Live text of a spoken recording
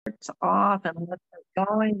It's off, and let's get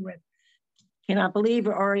going with, cannot believe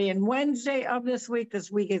we're already in Wednesday of this week. This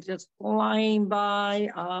week is just flying by.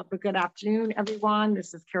 But good afternoon, everyone.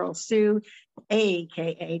 This is Carol Sue,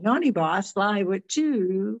 aka Naughty Boss, live with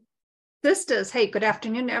two sisters. Hey, good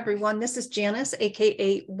afternoon, everyone. This is Janice,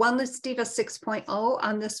 aka Wellness Diva 6.0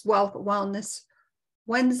 on this Wealth Wellness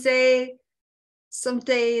Wednesday. Some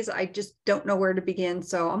days I just don't know where to begin,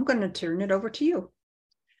 so I'm going to turn it over to you.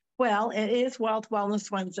 Well, it is Wealth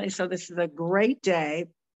Wellness Wednesday, so this is a great day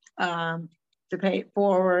to pay it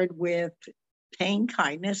forward with paying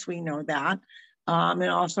kindness. We know that. And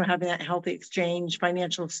also having that healthy exchange,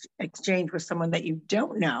 financial exchange with someone that you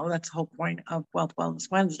don't know. That's the whole point of Wealth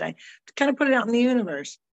Wellness Wednesday, to kind of put it out in the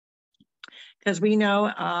universe. Because we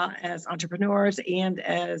know as entrepreneurs and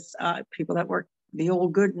as people that work the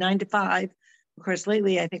old good 9 to 5, of course,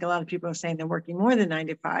 lately, I think a lot of people are saying they're working more than 9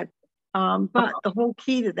 to 5. But the whole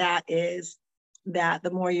key to that is that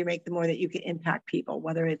the more you make, the more that you can impact people,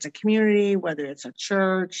 whether it's a community, whether it's a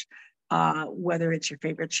church, whether it's your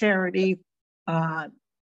favorite charity.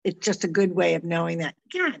 It's just a good way of knowing that,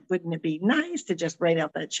 God, wouldn't it be nice to just write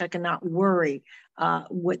out that check and not worry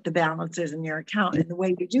what the balance is in your account? And the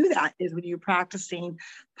way you do that is when you're practicing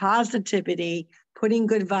positivity, putting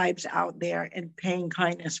good vibes out there, and paying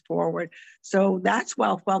kindness forward. So that's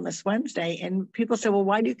Wealth Wellness Wednesday. And people say, well,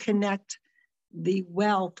 why do you connect the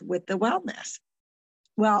wealth with the wellness?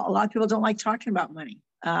 Well, a lot of people don't like talking about money.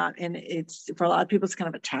 And it's, for a lot of people, it's kind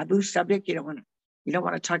of a taboo subject. You don't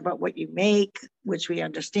want to talk about what you make, which we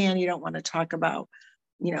understand. You don't want to talk about,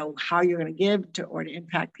 how you're going to give to or to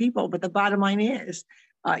impact people. But the bottom line is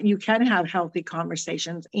you can have healthy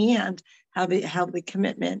conversations and have a healthy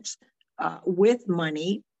commitment with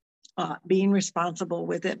money, being responsible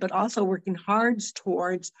with it, but also working hard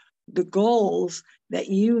towards the goals that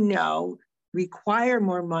require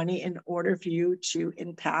more money in order for you to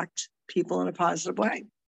impact people in a positive way.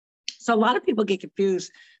 So a lot of people get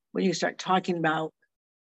confused when you start talking about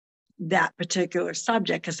that particular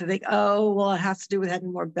subject, because they think, oh, well, it has to do with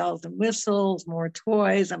having more bells and whistles, more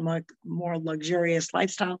toys, and more luxurious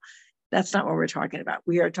lifestyle. That's not what we're talking about.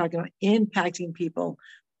 We are talking about impacting people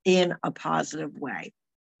in a positive way.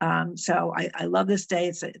 So I love this day.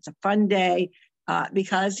 It's a fun day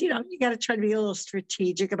because, you got to try to be a little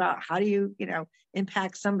strategic about how do you,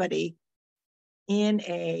 impact somebody in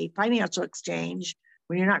a financial exchange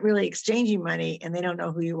when you're not really exchanging money and they don't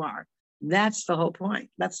know who you are. That's the whole point.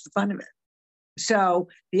 That's the fun of it. So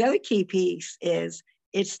the other key piece is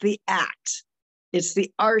it's the act. It's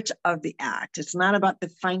the art of the act. It's not about the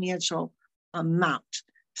financial amount.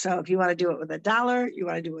 So if you want to do it with $1, you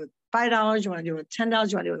want to do it with $5, you want to do it with $10, you want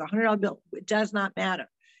to do it with a $100 bill, it does not matter.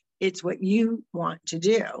 It's what you want to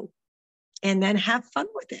do. And then have fun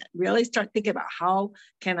with it. Really start thinking about how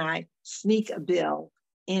can I sneak a bill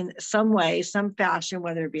in some way, some fashion,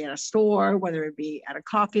 whether it be at a store, whether it be at a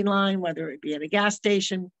coffee line, whether it be at a gas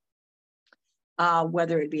station,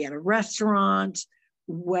 whether it be at a restaurant,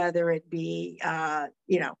 whether it be,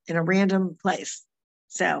 in a random place.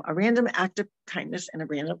 So a random act of kindness in a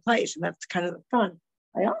random place. And that's kind of the fun.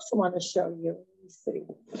 I also want to show you, let me see,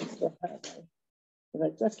 because I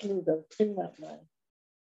just moved those, cleaning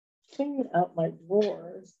out my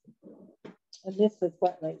drawers. And this is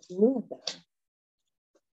what I moved them.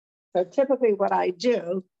 So typically what I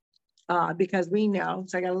do, because we know,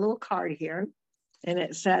 so I got a little card here, and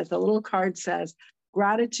the little card says,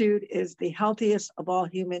 gratitude is the healthiest of all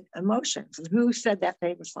human emotions. And who said that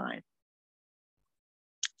famous line?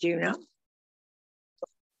 Do you know?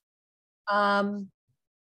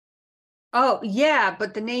 Oh, yeah,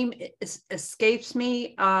 but the name escapes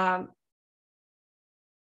me.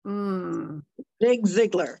 Zig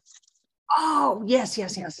Ziglar. Oh, yes.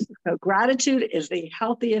 So gratitude is the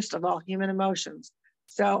healthiest of all human emotions.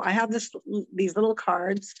 So I have these little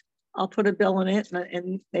cards. I'll put a bill in it,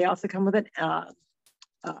 and they also come with an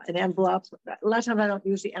envelope. A lot of times I don't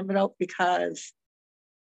use the envelope because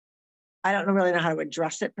I don't really know how to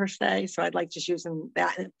address it per se. So I'd like just using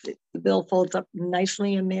that. The bill folds up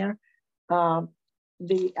nicely in there.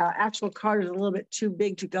 The actual card is a little bit too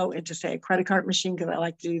big to go into, say, a credit card machine, because I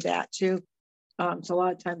like to do that too. So a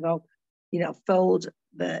lot of times I'll, fold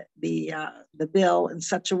the bill in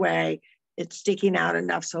such a way it's sticking out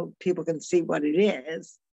enough so people can see what it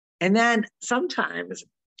is. And then sometimes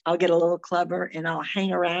I'll get a little clever and I'll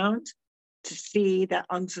hang around to see that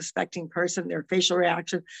unsuspecting person, their facial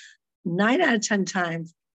reaction. 9 out of 10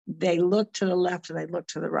 times, they look to the left and they look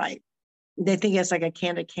to the right. They think it's like a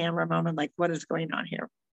candid camera moment, like, what is going on here?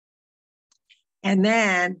 And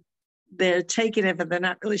then they're taking it, but they're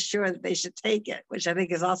not really sure that they should take it, which I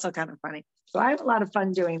think is also kind of funny. So I have a lot of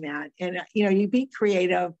fun doing that. And, you be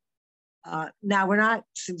creative. Now, we're not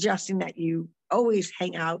suggesting that you always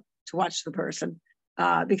hang out to watch the person,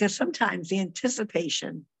 because sometimes the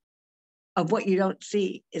anticipation of what you don't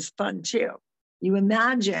see is fun too. You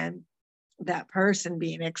imagine that person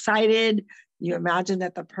being excited. You imagine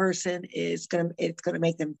that the person it's going to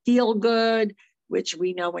make them feel good, which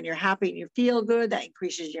we know when you're happy and you feel good, that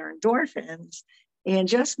increases your endorphins. And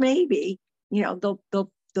just maybe,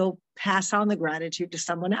 they'll pass on the gratitude to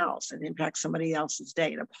someone else and impact somebody else's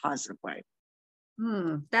day in a positive way.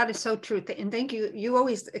 That is so true. And thank you. You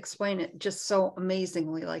always explain it just so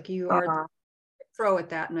amazingly, like you are the pro at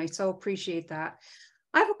that. And I so appreciate that.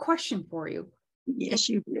 I have a question for you. Yes,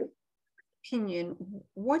 you do. Opinion,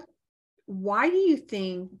 why do you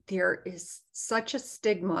think there is such a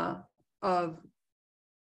stigma of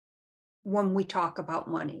when we talk about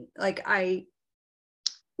money?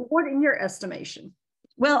 What in your estimation?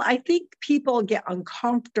 Well, I think people get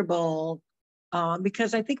uncomfortable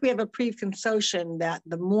because I think we have a preconception that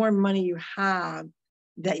the more money you have,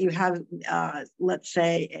 that you have, let's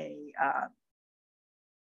say,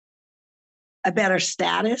 a better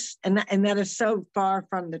status, and that is so far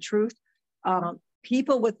from the truth.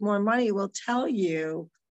 People with more money will tell you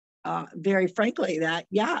very frankly that,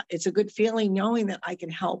 yeah, it's a good feeling knowing that I can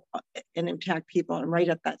help and impact people and write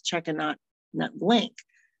up that check and not blink.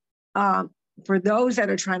 For those that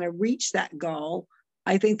are trying to reach that goal,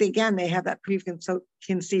 I think, again, they have that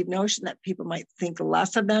preconceived notion that people might think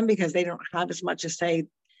less of them because they don't have as much to say,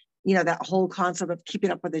 that whole concept of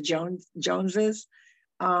keeping up with the Joneses.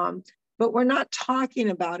 But we're not talking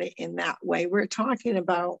about it in that way. We're talking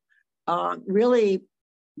about really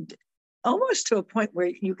almost to a point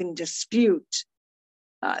where you can dispute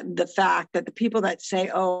the fact that the people that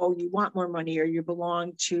say, oh, you want more money, or you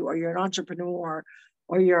belong to, or you're an entrepreneur,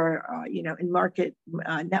 or you're, in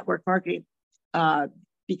network marketing,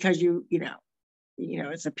 because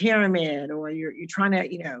it's a pyramid, or you're trying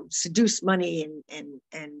to, seduce money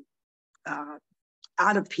and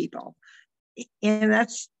out of people. And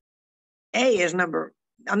that's is number.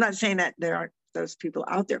 I'm not saying that there aren't those people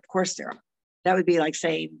out there. Of course there are. That would be like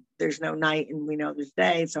saying there's no night and we know there's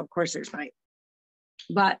day. So of course there's night.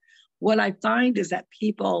 But what I find is that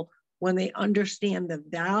people, when they understand the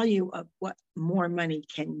value of what more money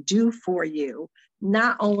can do for you,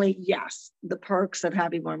 not only, yes, the perks of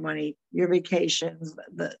having more money, your vacations,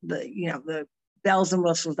 the bells and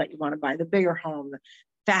whistles that you want to buy, the bigger home, the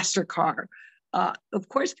faster car. Of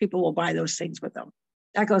course, people will buy those things with them.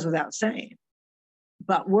 That goes without saying.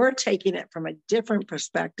 But we're taking it from a different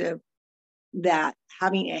perspective, that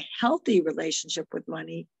having a healthy relationship with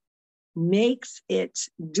money makes it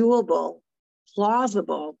doable,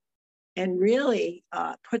 plausible, and really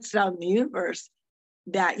puts it out in the universe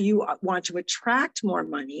that you want to attract more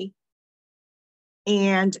money.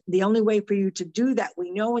 And the only way for you to do that,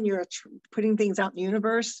 we know when you're putting things out in the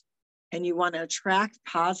universe and you want to attract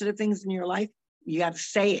positive things in your life, you got to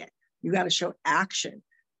say it. You got to show action.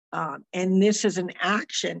 And this is an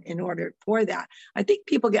action in order for that. I think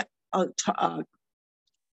people get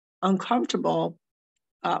uncomfortable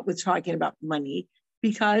with talking about money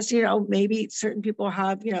because, maybe certain people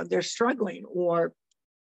have, they're struggling, or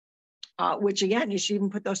which again, you should even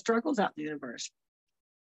put those struggles out in the universe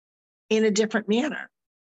in a different manner.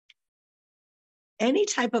 Any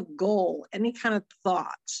type of goal, any kind of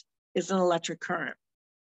thought is an electric current.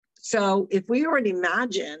 So if we already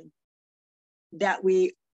imagine that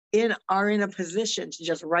we are in a position to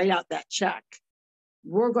just write out that check,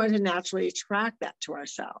 we're going to naturally attract that to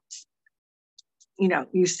ourselves.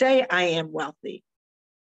 You say, I am wealthy,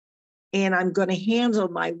 and I'm going to handle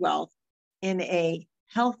my wealth in a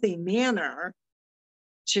healthy manner,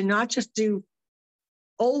 to not just do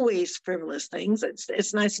always frivolous things.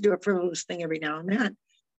 It's nice to do a frivolous thing every now and then,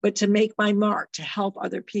 but to make my mark, to help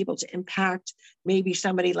other people, to impact maybe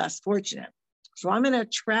somebody less fortunate. So I'm going to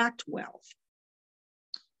attract wealth.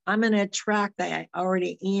 I'm going to attract that I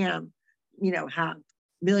already am, have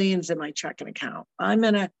millions in my checking account. I'm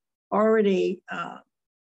going to already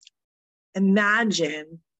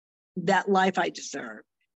imagine that life I deserve.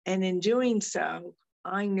 And in doing so,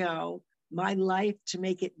 I know my life, to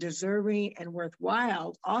make it deserving and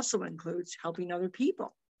worthwhile, also includes helping other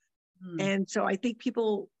people. And so I think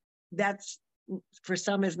people, that's, for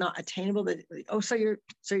some, is not attainable. That, so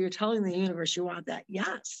you're telling the universe you want that.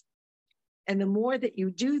 Yes. And the more that you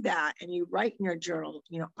do that and you write in your journal,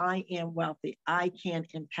 I am wealthy, I can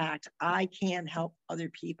impact, I can help other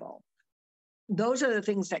people. Those are the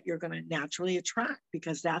things that you're going to naturally attract,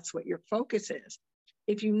 because that's what your focus is.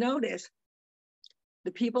 If you notice,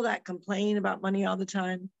 the people that complain about money all the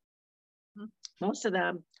time, most of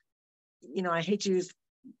them I hate to use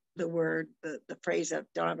the word, the phrase of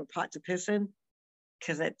don't have a pot to piss in,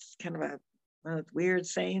 because it's kind of one of those weird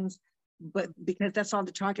sayings, but because that's all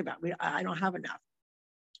to talk about. I don't have enough.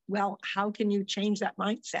 Well, how can you change that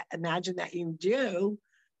mindset? Imagine that you do,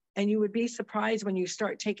 and you would be surprised when you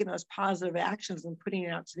start taking those positive actions and putting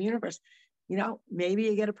it out to the universe. Maybe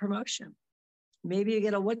you get a promotion. Maybe you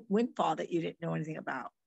get a windfall that you didn't know anything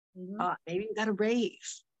about. Mm-hmm. Maybe you got a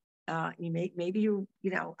raise. How many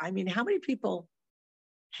people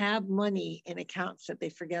have money in accounts that they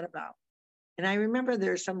forget about? And I remember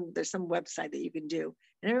there's some website that you can do,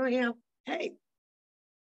 and everyone, hey,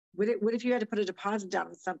 what if you had to put a deposit down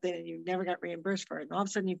on something and you never got reimbursed for it, and all of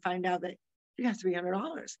a sudden you find out that you got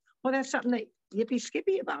 $300? Well, that's something that you'd be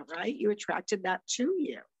skippy about, right? You attracted that to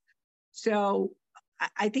you. So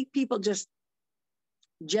I think people just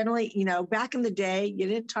generally, back in the day, you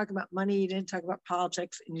didn't talk about money, you didn't talk about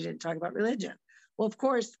politics, and you didn't talk about religion. Well, of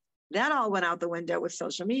course, that all went out the window with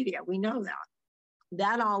social media. We know that.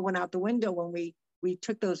 That all went out the window when we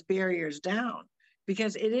took those barriers down,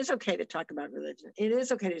 because it is okay to talk about religion. It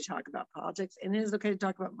is okay to talk about politics, and it is okay to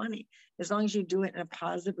talk about money, as long as you do it in a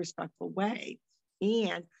positive, respectful way.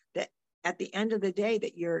 And that at the end of the day,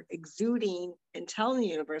 that you're exuding and telling the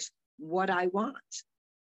universe what I want.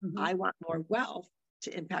 Mm-hmm. I want more wealth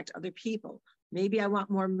to impact other people. Maybe I want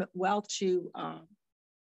more wealth to,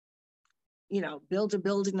 build a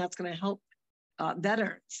building that's going to help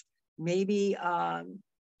veterans. Maybe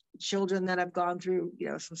children that have gone through,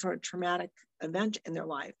 some sort of traumatic event in their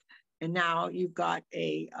life, and now you've got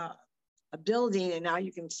a building, and now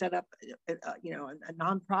you can set up, a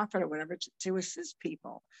nonprofit or whatever to assist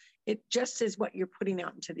people. It just is what you're putting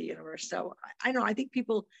out into the universe. So I think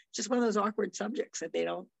people, just one of those awkward subjects that they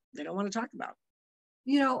don't want to talk about.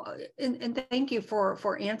 And thank you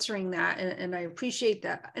for answering that. And I appreciate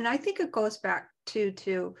that. And I think it goes back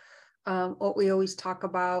to what we always talk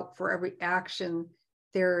about: for every action,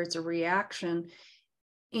 there is a reaction.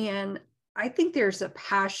 And I think there's a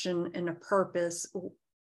passion and a purpose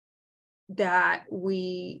that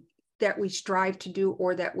we strive to do,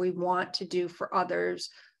 or that we want to do for others.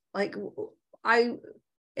 And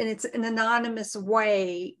it's an anonymous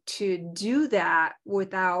way to do that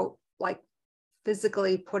without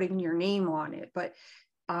physically putting your name on it, but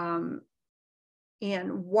and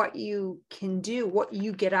what you can do, what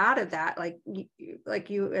you get out of that, like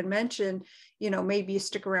you had mentioned, maybe you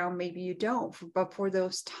stick around, maybe you don't, but for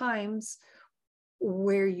those times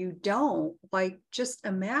where you don't, just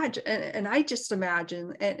imagine, and I just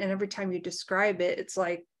imagine, and every time you describe it, it's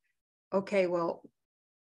like, okay, well,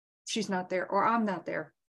 she's not there, or I'm not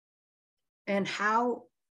there, and how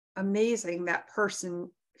amazing that person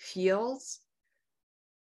feels.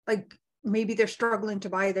 Maybe they're struggling to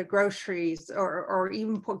buy their groceries, or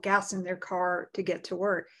even put gas in their car to get to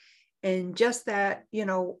work. And just that,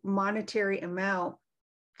 monetary amount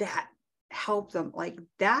that helped them,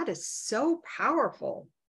 that is so powerful.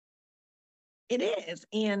 It is.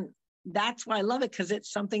 And that's why I love it, because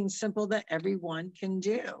it's something simple that everyone can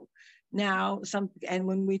do. Now, and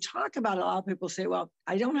when we talk about it, a lot of people say, well,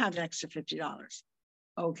 I don't have an extra $50.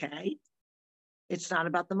 Okay. It's not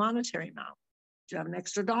about the monetary amount. Do you have an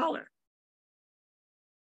extra $1?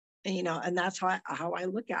 And, and that's how I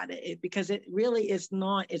look at it, because it really is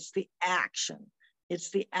not, it's the action.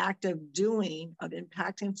 It's the act of doing, of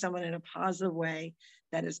impacting someone in a positive way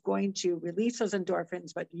that is going to release those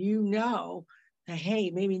endorphins. But that,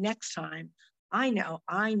 hey, maybe next time, I know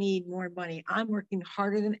I need more money. I'm working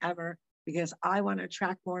harder than ever because I want to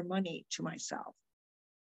attract more money to myself.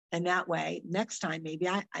 And that way, next time, maybe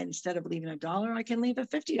I instead of leaving $1, I can leave a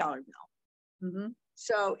 $50 bill. Mm-hmm.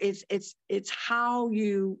 So it's how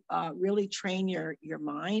you really train your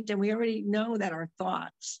mind. And we already know that our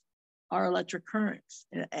thoughts are electric currents.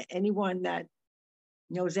 Anyone that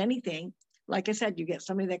knows anything, like I said, you get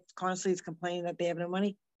somebody that constantly is complaining that they have no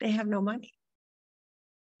money. They have no money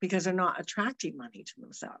because they're not attracting money to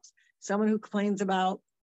themselves. Someone who complains about,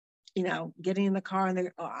 getting in the car and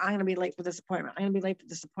they're, I'm going to be late for this appointment. I'm going to be late for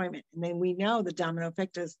this appointment. And then we know the domino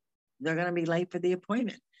effect is they're going to be late for the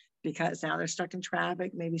appointment, because now they're stuck in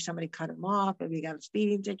traffic. Maybe somebody cut them off. Maybe you got a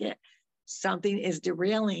speeding ticket. Something is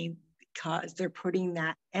derailing because they're putting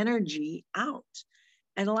that energy out.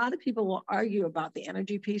 And a lot of people will argue about the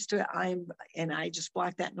energy piece to it. I just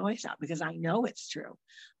block that noise out, because I know it's true.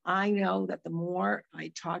 I know that the more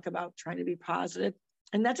I talk about trying to be positive,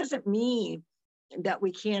 and that doesn't mean that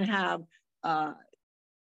we can't have,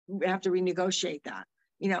 we have to renegotiate that.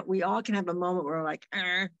 We all can have a moment where we're like,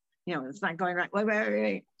 it's not going right.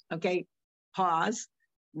 Wait. Okay, pause.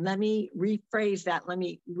 Let me rephrase that. Let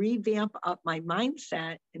me revamp up my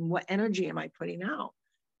mindset, and what energy am I putting out?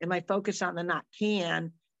 Am I focused on the not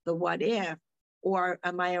can, the what if, or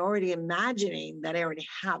am I already imagining that I already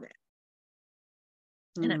have it?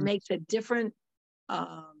 And it makes a different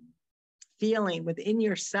feeling within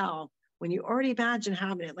yourself when you already imagine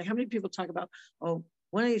having it. Like, how many people talk about, oh,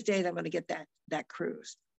 one of these days I'm going to get that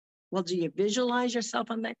cruise. Well, do you visualize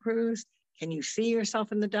yourself on that cruise? Can you see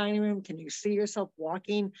yourself in the dining room? Can you see yourself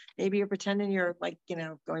walking? Maybe you're pretending you're like,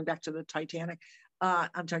 going back to the Titanic.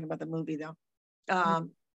 I'm talking about the movie though.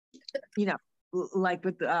 Like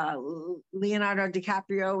with Leonardo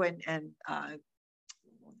DiCaprio and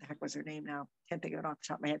what the heck was her name now? Can't think of it off the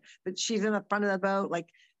top of my head. But she's in the front of the boat,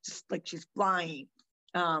 just like she's flying.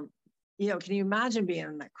 Can you imagine being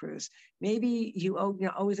on that cruise? Maybe you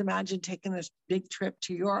always imagine taking this big trip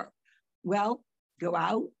to Europe. Well, go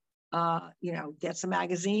out, get some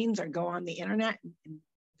magazines or go on the internet and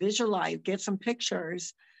visualize, get some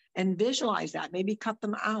pictures and visualize that. Maybe cut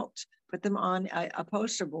them out, put them on a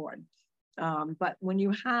poster board. But when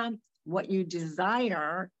you have what you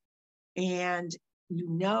desire and you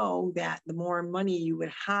know that the more money you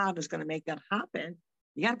would have is going to make that happen,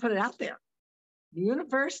 you got to put it out there. The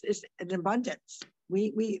universe is an abundance.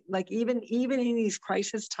 We like even in these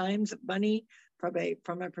crisis times of money, from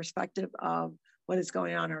a perspective of what is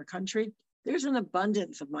going on in our country, there's an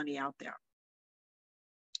abundance of money out there.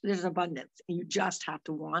 There's an abundance. You just have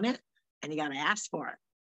to want it, and you got to ask for it.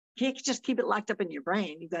 You can't just keep it locked up in your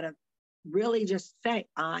brain. You got to really just say,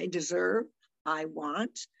 I deserve, I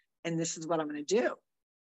want, and this is what I'm going to do.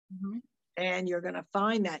 Mm-hmm. And you're going to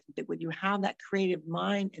find that when you have that creative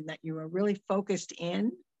mind and that you are really focused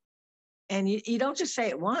in, and you don't just say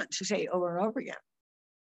it once, you say it over and over again.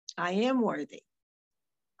 I am worthy.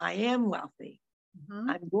 I am wealthy. Mm-hmm.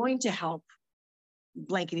 I'm going to help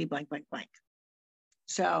blankety blank, blank, blank.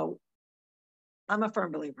 So I'm a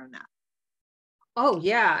firm believer in that. Oh,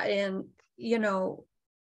 yeah. And,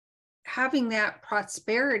 having that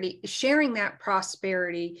prosperity, sharing that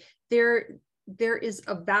prosperity, there is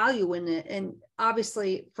a value in it. And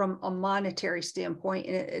obviously from a monetary standpoint,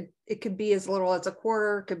 it could be as little as a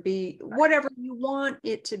quarter, it could be whatever you want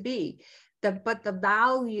it to be. But the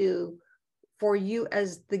value for you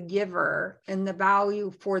as the giver and the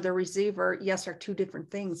value for the receiver, yes, are two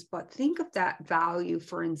different things. But think of that value,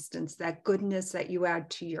 for instance, that goodness that you add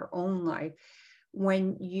to your own life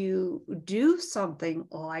when you do something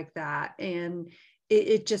like that, and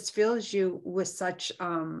it just fills you with such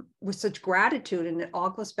gratitude. And it all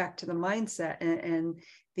goes back to the mindset and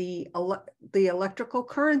the electrical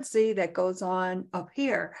currency that goes on up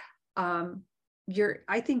here.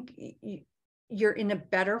 I think you're in a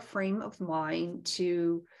better frame of mind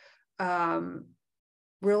to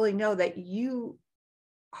really know that you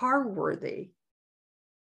are worthy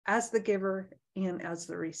as the giver and as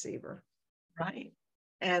the receiver. Right.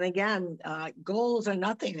 And again, goals are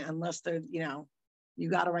nothing unless they're, you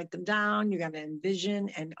got to write them down. You got to envision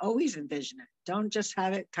and always envision it. Don't just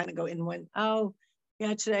have it kind of go in when, oh,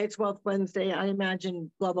 yeah, today it's Wealth Wednesday. I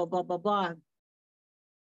imagine blah, blah, blah, blah, blah.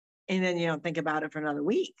 And then you don't think about it for another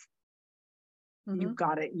week. Mm-hmm.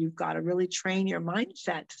 You've got to really train your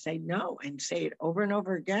mindset to say no and say it over and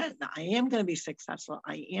over again. I am going to be successful.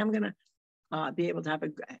 I am going to be able to have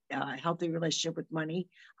a healthy relationship with money.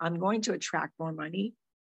 I'm going to attract more money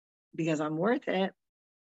because I'm worth it.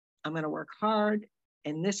 I'm going to work hard.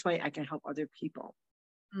 And this way I can help other people.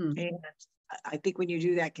 Mm. And I think when you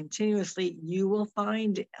do that continuously, you will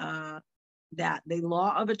find that the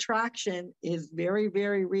law of attraction is very,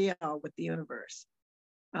 very real with the universe.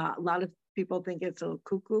 A lot of people think it's a little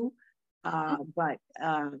cuckoo, but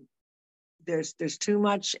there's too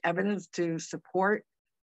much evidence to support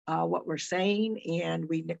what we're saying. And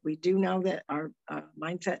we do know that our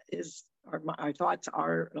mindset is, our thoughts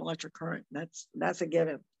are an electric current. That's a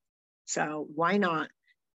given. So why not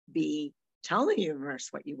be telling the universe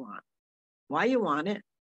what you want, why you want it,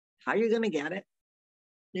 how you're going to get it,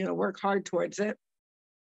 work hard towards it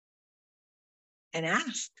and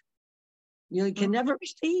ask. You can never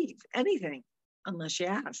receive anything unless you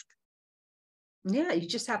ask. Yeah, you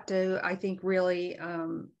just have to, I think, really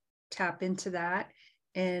tap into that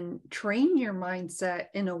and train your mindset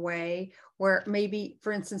in a way where maybe,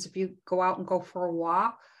 for instance, if you go out and go for a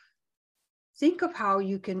walk, think of how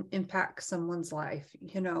you can impact someone's life.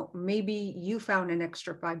 Maybe you found an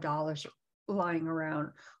extra $5 lying around.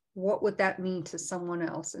 What would that mean to someone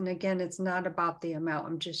else? And again, it's not about the amount.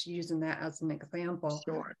 I'm just using that as an example.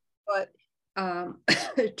 Sure. But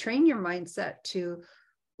train your mindset to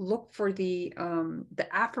look for the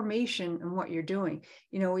affirmation in what you're doing.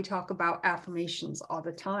 We talk about affirmations all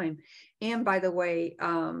the time. And by the way,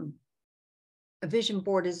 a vision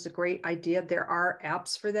board is a great idea. There are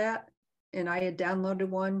apps for that. and I had downloaded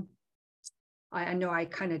one. I know I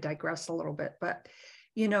kind of digress a little bit, but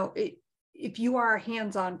you know, if you are a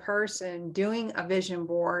hands-on person doing a vision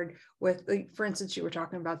board with, like, for instance, you were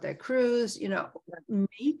talking about that cruise, you know,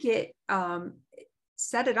 make it,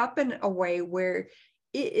 set it up in a way where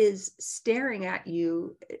it is staring at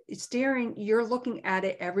you, you're looking at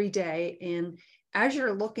it every day. And as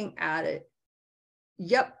you're looking at it,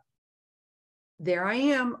 yep, there I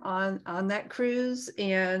am on that cruise,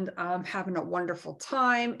 and having a wonderful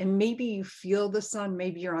time. And maybe you feel the sun,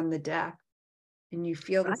 maybe you're on the deck and you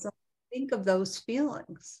feel the sun. Think of those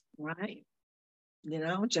feelings. Right. You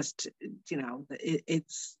know, just, you know,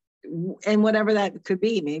 it's, and whatever that could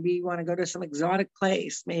be. Maybe you want to go to some exotic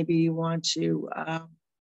place. Maybe you want to,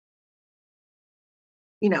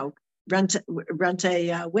 you know, rent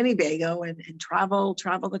a Winnebago and travel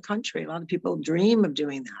the country. A lot of people dream of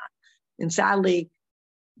doing that. And sadly,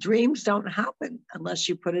 dreams don't happen unless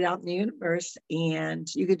you put it out in the universe. And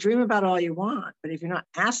you could dream about all you want, but if you're not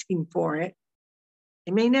asking for it,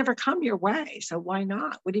 it may never come your way. So why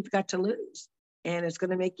not? What have you got to lose? And it's going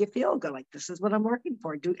to make you feel good. Like, this is what I'm working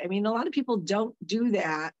for. I mean, a lot of people don't do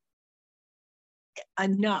that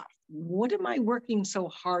enough. What am I working so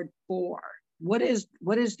hard for? What is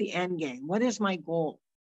the end game? What is my goal?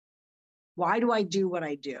 Why do I do what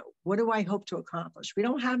I do? What do I hope to accomplish? We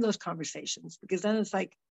don't have those conversations, because then it's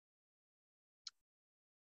like,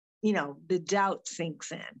 you know, the doubt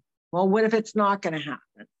sinks in. Well, what if it's not going to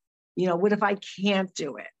happen? You know, what if I can't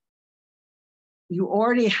do it? You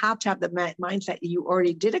already have to have the mindset you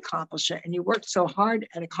already did accomplish it, and you worked so hard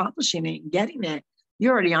at accomplishing it and getting it,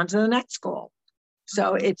 you're already on to the next goal.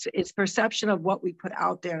 So it's perception of what we put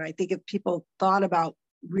out there. And I think if people thought about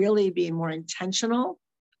really being more intentional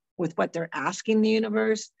with what they're asking the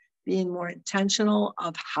universe, being more intentional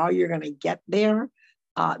of how you're going to get there,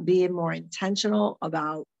 being more intentional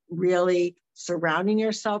about really surrounding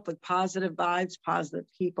yourself with positive vibes, positive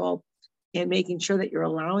people, and making sure that you're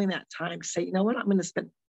allowing that time to say, you know what, I'm going to spend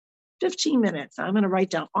 15 minutes. I'm going to write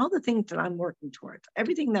down all the things that I'm working towards,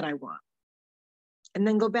 everything that I want, and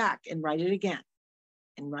then go back and write it again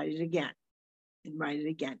and write it again and write it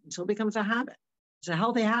again until it becomes a habit. It's a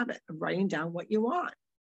healthy habit of writing down what you want.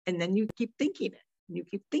 And then you keep thinking it, and you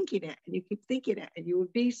keep thinking it, and you keep thinking it, and you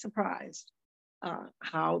would be surprised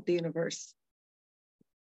how the universe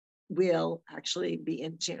will actually be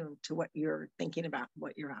in tune to what you're thinking about,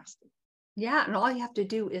 what you're asking. Yeah, and all you have to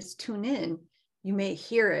do is tune in. You may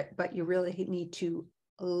hear it, but you really need to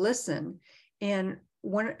listen. And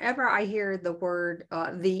whenever I hear the word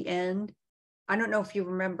the end, I don't know if you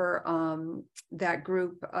remember that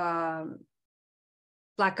group, Black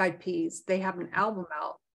Eyed Peas. They have an album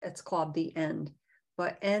out. It's called The End.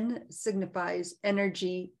 But N signifies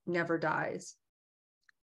energy never dies.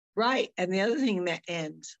 Right. And the other thing that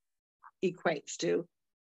end equates to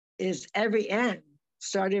is every end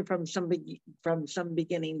started from some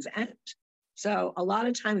beginning's end. So a lot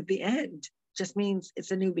of times the end just means it's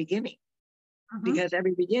a new beginning, because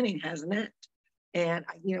every beginning has an end. And,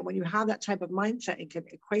 you know, when you have that type of mindset, it can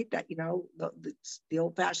equate that, you know, the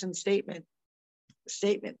old-fashioned statement,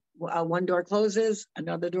 one door closes,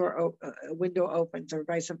 another door, a window opens, or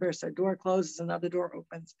vice versa. A door closes, another door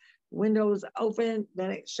opens. Windows open,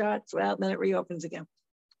 then it shuts, well, then it reopens again.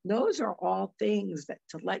 Those are all things that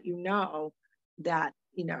to let you know that,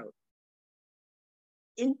 you know,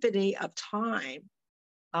 infinity of time,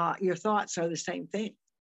 your thoughts are the same thing.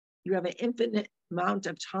 You have an infinite amount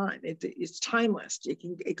of time. It's timeless.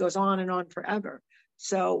 It goes on and on forever.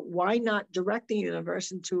 So why not direct the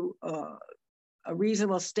universe into a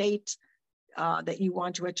reasonable state that you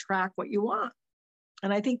want to attract what you want?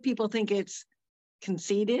 And I think people think it's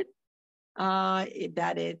conceited,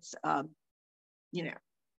 that it's, you know,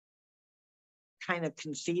 kind of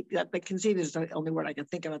conceit. But conceit is the only word I can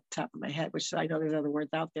think of at the top of my head, which I know there's other words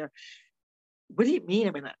out there. What do you mean?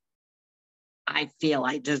 I mean, I feel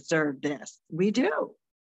I deserve this. We do.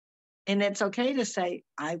 And it's okay to say,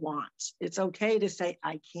 I want. It's okay to say,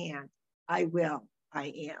 I can, I will,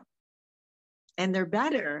 I am. And they're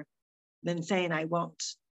better than saying, I won't,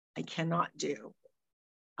 I cannot do,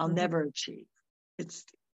 I'll never achieve.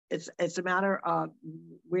 It's a matter of,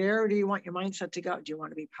 where do you want your mindset to go? Do you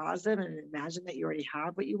want to be positive and imagine that you already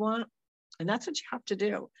have what you want? And that's what you have to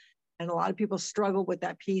do. And a lot of people struggle with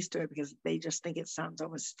that piece to it, because they just think it sounds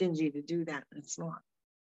almost stingy to do that. And it's not.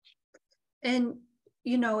 And,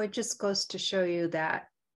 you know, it just goes to show you that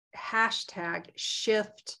hashtag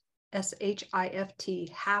shift, SHIFT,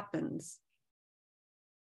 happens.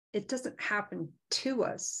 It doesn't happen to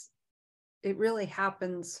us. It really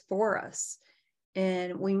happens for us.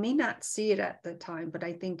 And we may not see it at the time, but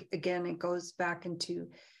I think, again, it goes back into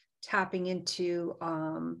tapping into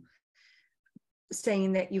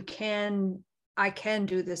saying that I can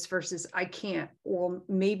do this versus I can't. Well,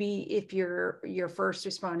 maybe if your first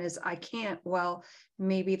response is I can't, well,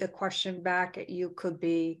 maybe the question back at you could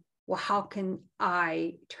be, well, how can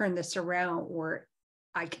I turn this around where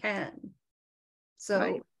I can? So,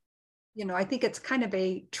 right. I think it's kind of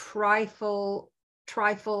a trifold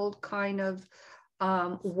kind of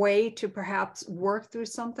way to perhaps work through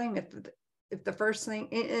something. If the first thing,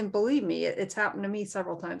 and believe me, it's happened to me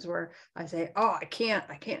several times where I say, oh, I can't.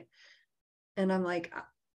 And I'm like,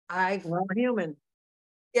 we're all human.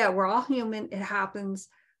 Yeah, we're all human. It happens.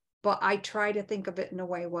 But I try to think of it in a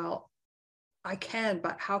way, well, I can,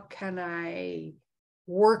 but how can I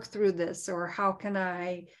work through this, or how can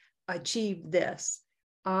I achieve this?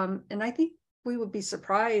 And I think we would be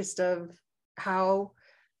surprised of how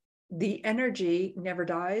the energy never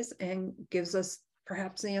dies and gives us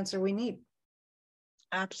perhaps the answer we need.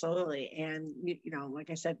 Absolutely. And,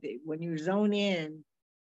 like I said, when you zone in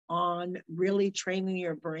on really training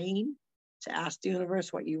your brain to ask the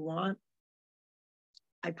universe what you want,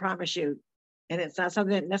 I promise you, and it's not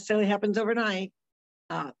something that necessarily happens overnight,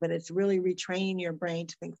 but it's really retraining your brain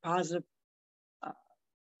to think positive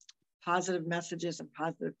messages and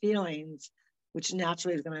positive feelings, which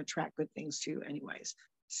naturally is going to attract good things to you anyways.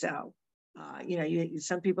 So,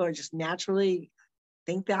 some people are just naturally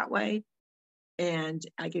think that way. And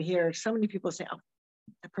I can hear so many people say, oh,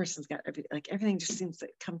 that person's got everything just seems to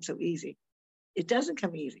come so easy. It doesn't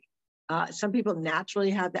come easy. Some people naturally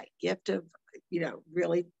have that gift of,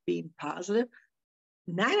 really being positive.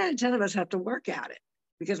 9 out of 10 of us have to work at it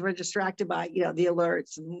because we're distracted by, the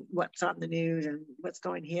alerts and what's on the news and what's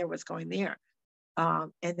going here, what's going there.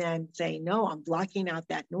 And then saying, no, I'm blocking out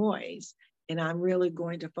that noise and I'm really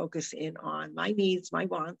going to focus in on my needs, my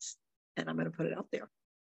wants, and I'm going to put it out there.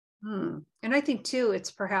 And I think too,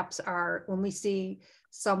 it's perhaps when we see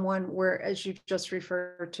someone where, as you just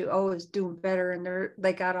referred to, is doing better and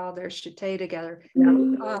they got all their shit together.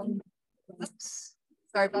 Yeah.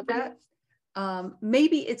 Sorry about that.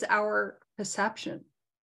 Maybe it's our perception.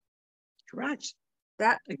 Correct.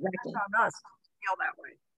 That exactly on us feel that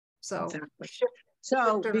way. So, exactly.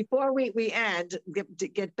 So before we end,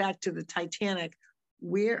 get back to the Titanic,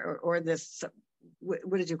 or this,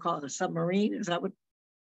 what did you call it? A submarine? Is that what?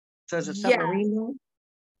 So is a submarine?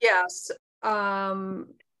 Yes.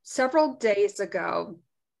 Several days ago,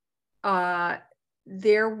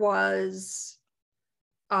 there was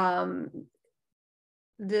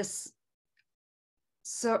this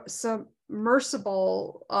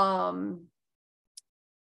submersible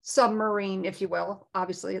submarine, if you will.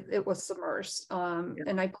 Obviously, it was submersed,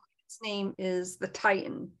 and I believe its name is the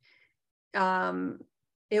Titan.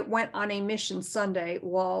 It went on a mission Sunday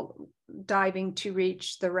while diving to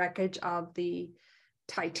reach the wreckage of the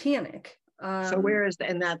Titanic. So where is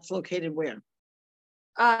and that's located where?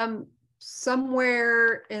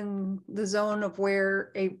 Somewhere in the zone of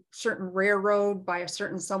where a certain railroad by a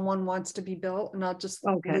certain someone wants to be built, and I'll just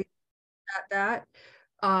leave it at that.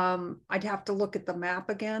 I'd have to look at the map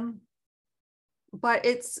again, but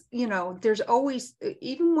it's, there's always,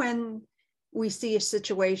 even when we see a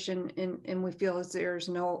situation and we feel as there's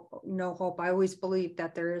no hope, I always believe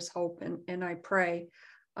that there is hope, and I pray.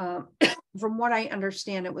 From what I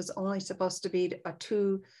understand, it was only supposed to be a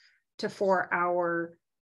 2 to 4 hour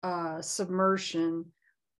submersion,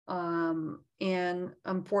 and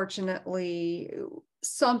unfortunately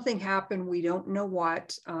something happened. We don't know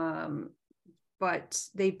what, but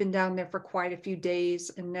they've been down there for quite a few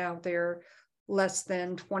days, and now they're less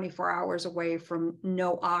than 24 hours away from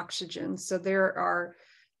no oxygen. So there are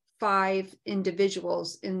 5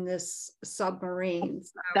 individuals in this submarine.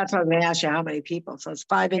 That's what I'm going to ask you, how many people? So it's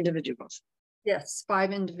 5 individuals. Yes,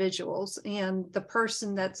 5 individuals. And the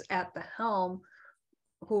person that's at the helm,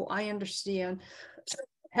 who I understand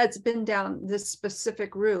has been down this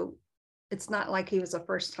specific route. It's not like he was a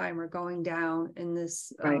first timer going down in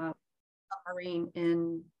this submarine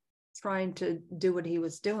and trying to do what he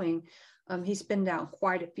was doing. He's been down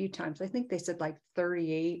quite a few times. I think they said like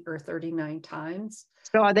 38 or 39 times.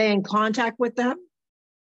 So are they in contact with them?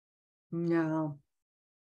 No.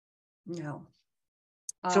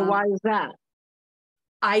 So why is that?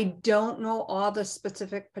 I don't know all the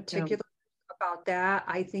specific particulars about that.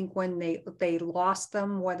 I think when they lost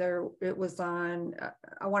them, whether it was on,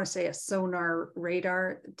 I want to say a sonar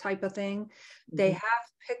radar type of thing, they have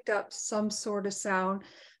picked up some sort of sound,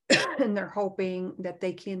 and they're hoping that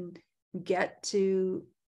they can get to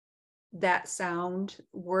that sound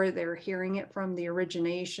where they're hearing it from, the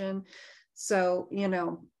origination. So,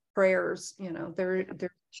 prayers,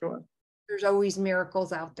 Sure. there's always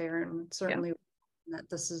miracles out there, and certainly that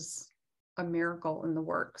this is a miracle in the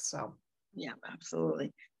works. So yeah,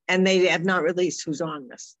 absolutely. And they have not released who's on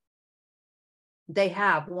this. they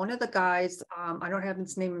have one of the guys, I don't have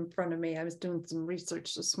his name in front of me. I was doing some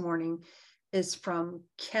research this morning, is from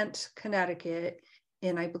Kent, Connecticut.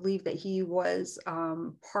 And I believe that he was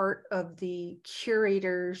part of the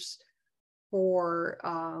curators for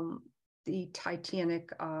the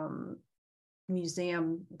Titanic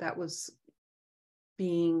museum that was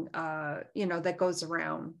being, that goes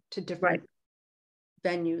around to different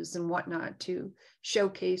venues and whatnot to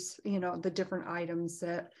showcase, the different items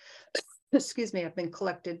that, excuse me, have been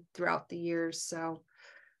collected throughout the years. So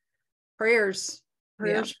prayers.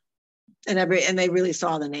 Yeah. And they really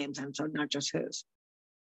saw the names, and so not just his.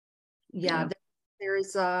 Yeah, there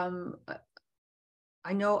is I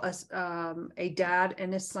know a dad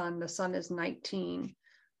and his son. The son is 19,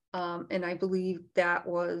 and I believe that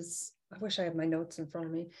was, I wish I had my notes in front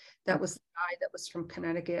of me. That was the guy that was from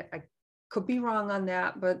Connecticut. I could be wrong on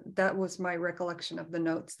that, but that was my recollection of the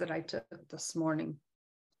notes that I took this morning.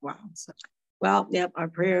 Wow. So. Well, yep. Our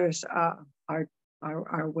prayers are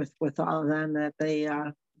with all of them, that they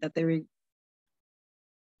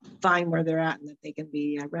find where they're at and that they can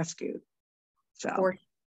be rescued. So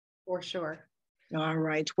for sure. All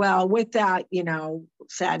right. Well, with that,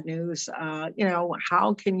 sad news,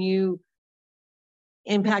 how can you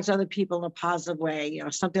impact other people in a positive way?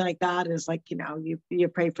 Something like that is like, you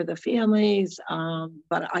pray for the families.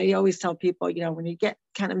 But I always tell people, when you get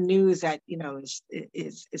kind of news that, is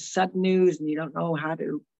sudden news and you don't know how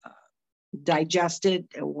to digest it,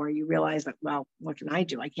 or you realize that, well, what can I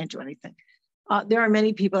do? I can't do anything. There are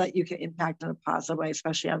many people that you can impact in a positive way,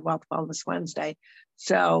 especially on Wealth Wellness Wednesday.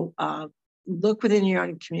 So look within your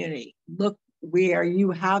own community. Look where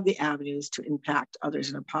you have the avenues to impact others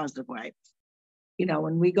in a positive way.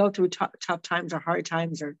 When we go through tough times or hard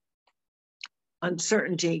times or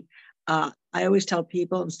uncertainty, I always tell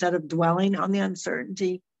people, instead of dwelling on the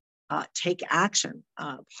uncertainty, take action,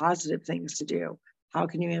 positive things to do. How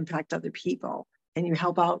can you impact other people? Can you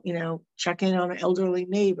help out, check in on an elderly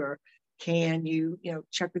neighbor? Can you,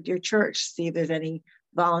 check with your church, see if there's any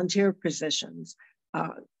volunteer positions?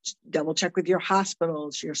 Double check with your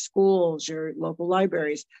hospitals, your schools, your local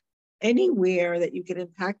libraries, anywhere that you can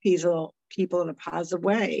impact people in a positive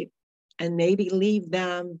way, and maybe leave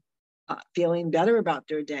them feeling better about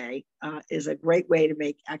their day, is a great way to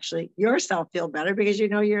make actually yourself feel better, because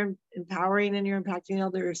you're empowering and you're impacting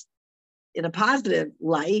others in a positive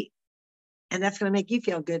light. And that's going to make you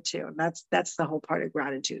feel good too. And that's the whole part of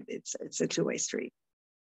gratitude. It's a two-way street.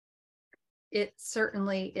 It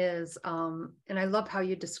certainly is. And I love how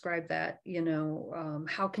you describe that,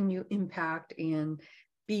 how can you impact and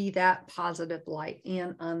be that positive light?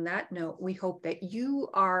 And on that note, we hope that you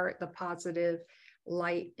are the positive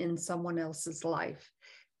light in someone else's life.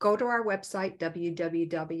 Go to our website,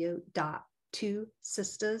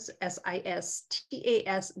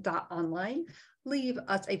 www.twosistas.online. Leave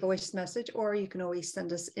us a voice message, or you can always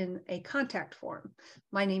send us in a contact form.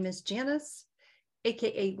 My name is Janice,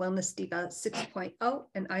 aka Wellness Diva 6.0,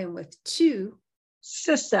 and I am with Two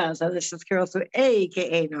Sisters. So this is Carol, so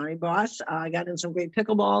aka Naughty Boss. I got in some great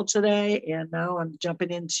pickleball today, and now I'm jumping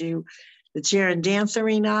into the cheer and dance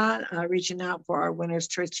arena, reaching out for our Winners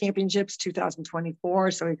Choice Championships 2024.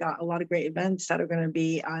 So we've got a lot of great events that are going to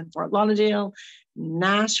be on Fort Lauderdale,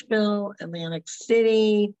 Nashville, Atlantic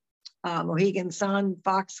City, Mohegan Sun,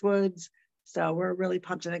 Foxwoods. So we're really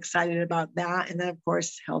pumped and excited about that. And then, of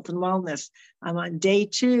course, health and wellness. I'm on day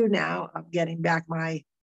 2 now of getting back my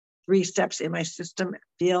 3 steps in my system.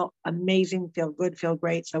 Feel amazing, feel good, feel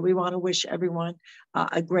great. So we want to wish everyone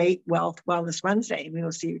a great Wellness Wednesday. And we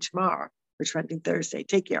will see you tomorrow for Trending Thursday.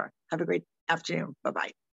 Take care. Have a great afternoon.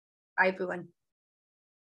 Bye-bye. Bye, everyone.